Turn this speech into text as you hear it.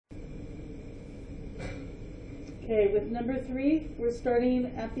Okay, with number 3, we're starting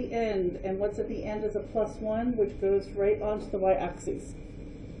at the end, and what's at the end is a +1, which goes right onto the y-axis.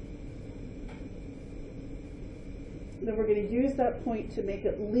 Then we're going to use that point to make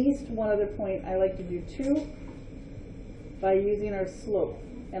at least one other point. I like to do 2 by using our slope.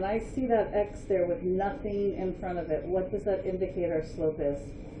 And I see that x there with nothing in front of it. What does that indicate our slope is?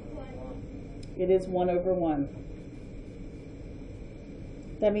 1. It is 1/1.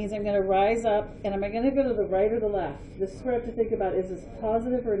 That means I'm going to rise up, and am I going to go to the right or the left? This is where I have to think about, is this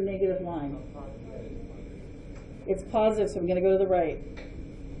positive or a negative line? It's positive, so I'm going to go to the right.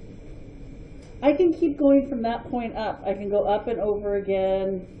 I can keep going from that point up. I can go up and over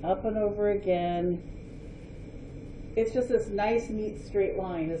again, up and over again. It's just this nice, neat, straight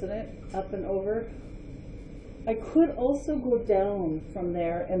line, isn't it? Up and over. I could also go down from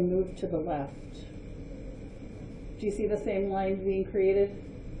there and move to the left. Do you see the same line being created?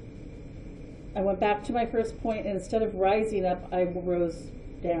 I went back to my first point, and instead of rising up, I rose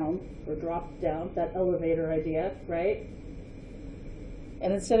down, or dropped down, that elevator idea, right?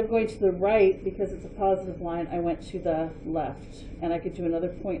 And instead of going to the right, because it's a positive line, I went to the left. And I could do another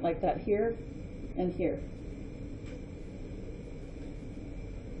point like that here and here.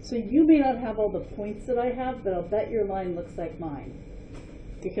 So you may not have all the points that I have, but I'll bet your line looks like mine.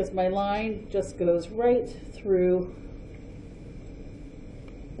 Because my line just goes right through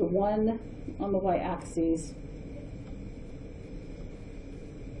the one on the y-axis.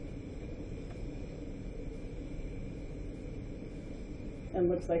 And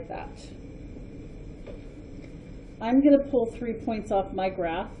looks like that. I'm going to pull 3 points off my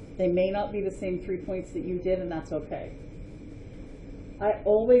graph. They may not be the same 3 points that you did, and that's okay. I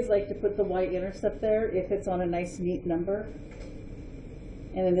always like to put the y-intercept there if it's on a nice, neat number.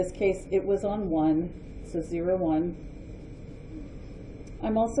 And in this case, it was on 1, so 0, 1.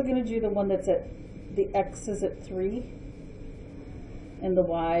 I'm also going to do the one that's at, the x is at 3, and the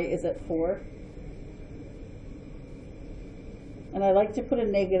y is at 4. And I like to put a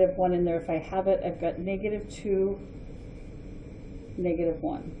 -1 in there if I have it. I've got -2,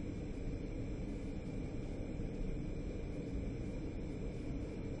 -1.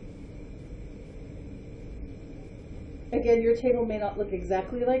 Again, your table may not look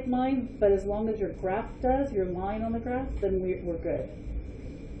exactly like mine, but as long as your graph does, your line on the graph, then we're good.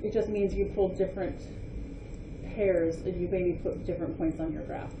 It just means you pull different pairs and you maybe put different points on your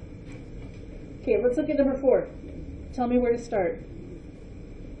graph. Okay, let's look at number 4. Tell me where to start.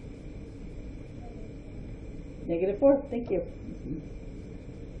 -4, thank you.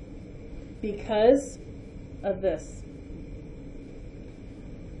 Because of this.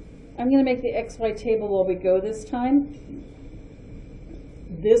 I'm going to make the XY table while we go this time.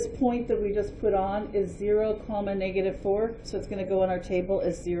 This point that we just put on is 0, -4, so it's going to go on our table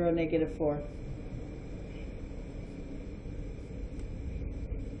as 0, -4.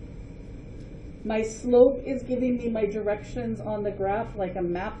 My slope is giving me my directions on the graph like a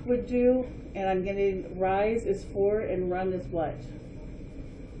map would do, and I'm getting rise is 4 and run is what?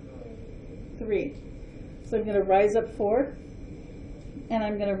 3. So I'm going to rise up 4, and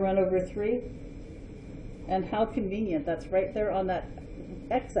I'm going to run over 3. And how convenient, that's right there on that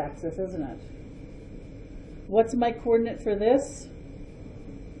x-axis, isn't it? What's my coordinate for this?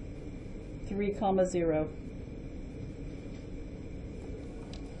 3, 0.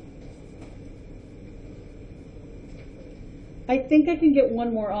 I think I can get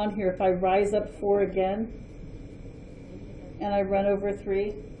one more on here if I rise up 4 again and I run over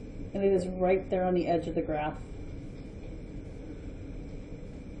 3, and it is right there on the edge of the graph.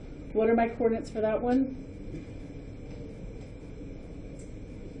 What are my coordinates for that one?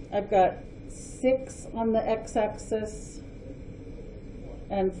 I've got 6 on the x-axis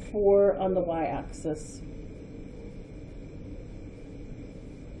and 4 on the y-axis.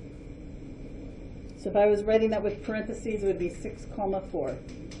 So if I was writing that with parentheses, it would be 6, 4.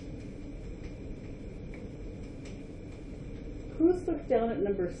 Who's looked down at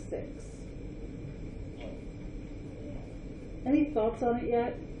number 6? Any thoughts on it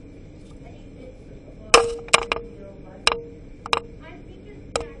yet?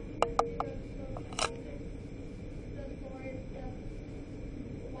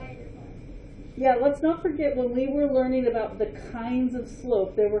 Yeah, let's not forget when we were learning about the kinds of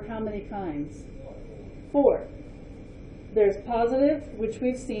slope, there were how many kinds? 4. There's positive, which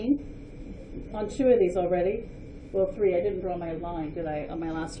we've seen on 2 of these already. Well, 3. I didn't draw my line, did I, on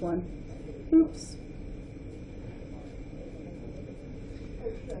my last one? Oops.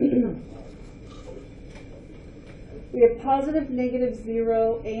 We have positive,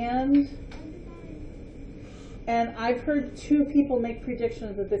 -0, and I've heard 2 people make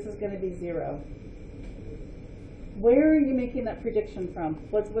predictions that this is going to be 0. Where are you making that prediction from?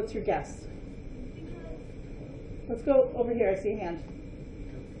 What's your guess? Let's go over here. I see a hand.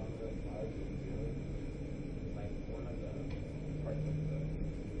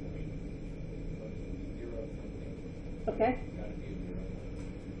 Okay.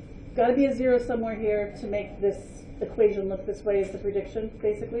 Got to be a zero somewhere here to make this equation look this way as the prediction,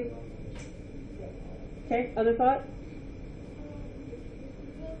 basically. Okay, other thought?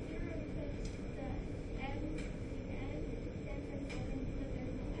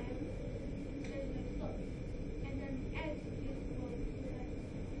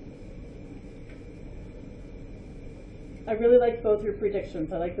 I really like both your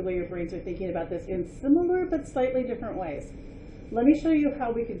predictions. I like the way your brains are thinking about this in similar but slightly different ways. Let me show you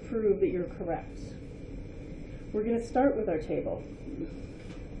how we can prove that you're correct. We're going to start with our table.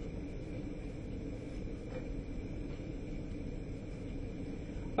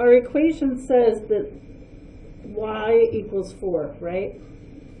 Our equation says that y equals 4, right?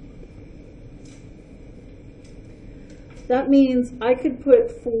 That means I could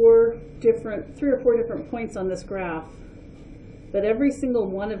put 3 or 4 different points on this graph, but every single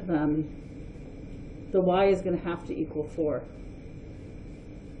one of them, the y is going to have to equal 4.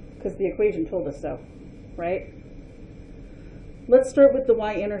 Because the equation told us so, right? Let's start with the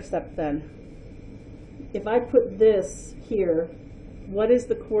y-intercept then. If I put this here, what is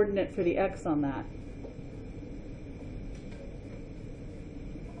the coordinate for the x on that?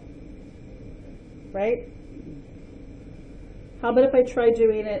 Right? How about if I try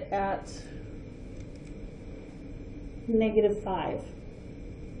doing it at -5?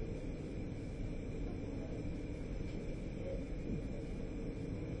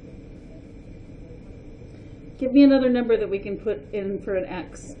 Give me another number that we can put in for an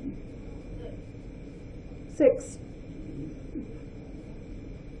x. 6.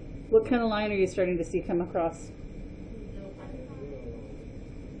 What kind of line are you starting to see come across?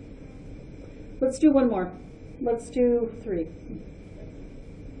 Let's do one more. Let's do 3.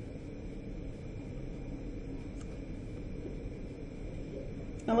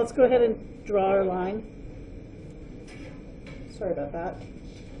 Now let's go ahead and draw our line. Sorry about that.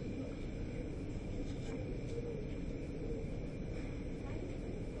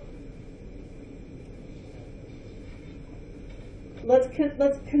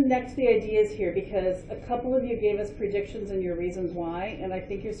 Let's connect the ideas here, because a couple of you gave us predictions and your reasons why, and I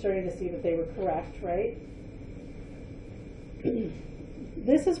think you're starting to see that they were correct, right?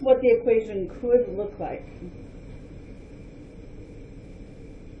 This is what the equation could look like.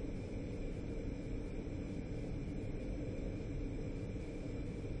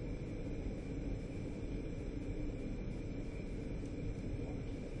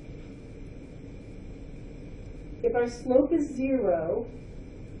 If our slope is 0,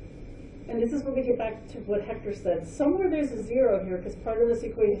 and this is where we get back to what Hector said, somewhere there's a 0 here because part of this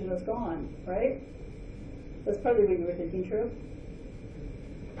equation is gone, right? That's probably what you were thinking, true?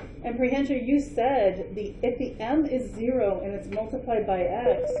 And Priyanshu, you said if the m is 0 and it's multiplied by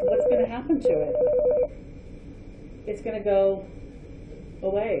x, what's going to happen to it? It's going to go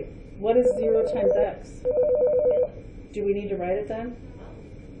away. What is 0 times x? Do we need to write it then?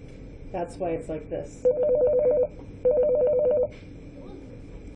 That's why it's like this.